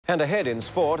And ahead in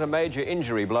sport, a major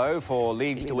injury blow for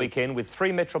league Easter weekend with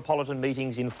 3 metropolitan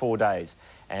meetings in 4 days.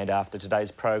 And after today's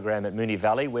program at Moonee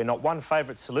Valley, where not one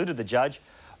favourite saluted the judge,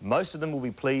 most of them will be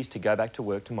pleased to go back to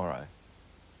work tomorrow.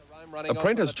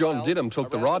 Apprentice John Didham took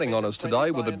the riding honours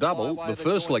today with a double, the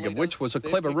first leg of which was a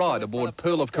clever ride aboard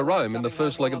Pearl of Carome in the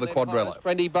first leg of the quadrella.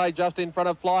 Trendy Bay just in front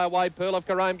of Flyaway. Pearl of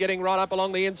Carome getting right up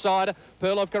along the inside.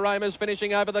 Pearl of Carome is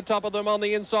finishing over the top of them on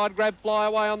the inside. Grab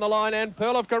Flyaway on the line, and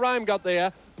Pearl of Carome got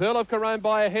there. Pearl of Carome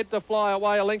by a head to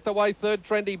Flyaway, a length away third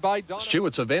Trendy Bay.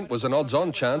 Stewart's Event was an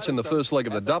odds-on chance in the first leg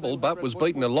of the double, but was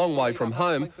beaten a long way from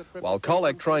home, while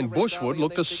Colac trained Bushwood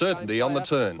looked a certainty on the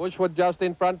turn. Bushwood just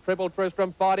in front, Triple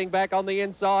Tristram fighting back on the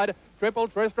inside. Triple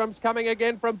Tristram's coming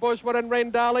again from Bushwood and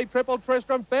Rendali. Triple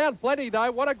Tristram found plenty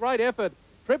though, what a great effort.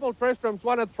 Triple Tristram's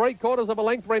won at 3/4 of a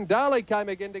length. Rendali came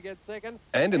again to get second.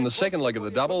 And in the second leg of the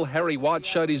double, Harry White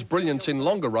showed his brilliance in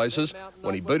longer races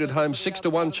when he booted home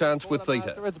 6-1 chance with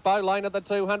Theta. It's Bow Lane at the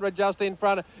 200 just in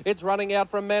front. It's running out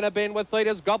from Manaben with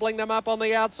Theta's gobbling them up on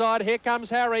the outside. Here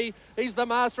comes Harry. He's the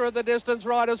master of the distance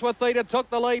riders with Theta. Took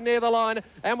the lead near the line,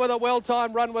 and with a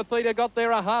well-timed run with Theta, got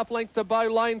there a half length to Bow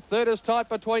Lane. Third is tight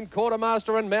between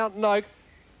Quartermaster and Mountain Oak.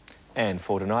 And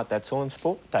for tonight, that's all in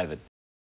sport. David.